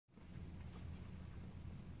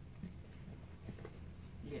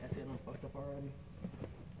already.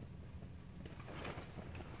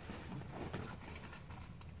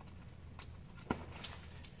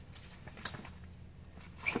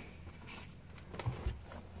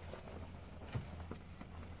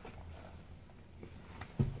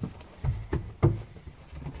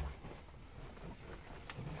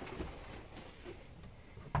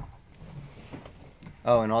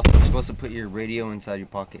 Oh, and also you're supposed to put your radio inside your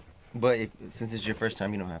pocket. But since it's your first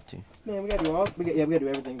time, you don't have to. Man, we gotta do all. We gotta do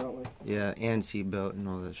everything, don't we? Yeah, and seatbelt and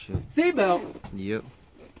all that shit. Seatbelt. Yep.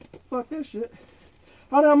 Fuck that shit.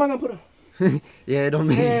 How the hell am I gonna put a? Yeah, it don't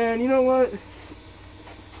mean. Man, you know what?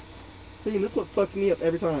 See, this is what fucks me up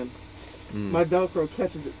every time. My Velcro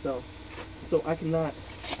catches itself, so I cannot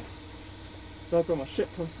Velcro my shit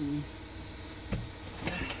comfortably.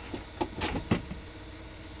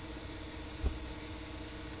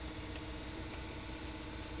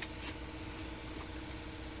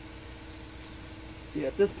 See,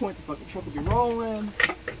 at this point, the fucking truck will be rolling.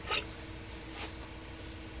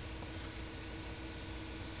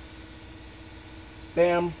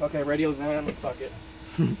 Bam. Okay, radio's in. Fuck it.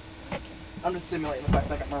 I'm just simulating the fact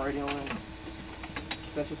that I got my radio in.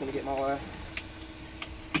 That's just gonna get in my way.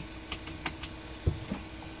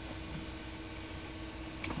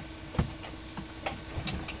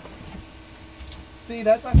 See,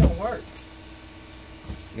 that's not gonna work.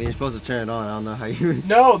 Yeah, you're supposed to turn it on. I don't know how you.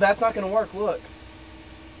 No, that's not gonna work. Look.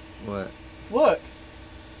 What? Look.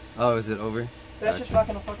 Oh, is it over? That's just not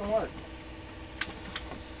gonna fucking work.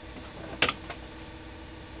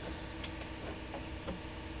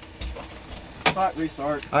 Hot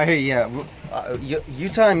restart. Alright, yeah. You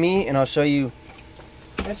time me, and I'll show you.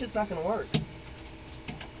 That's just not gonna work.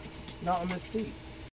 Not on this seat.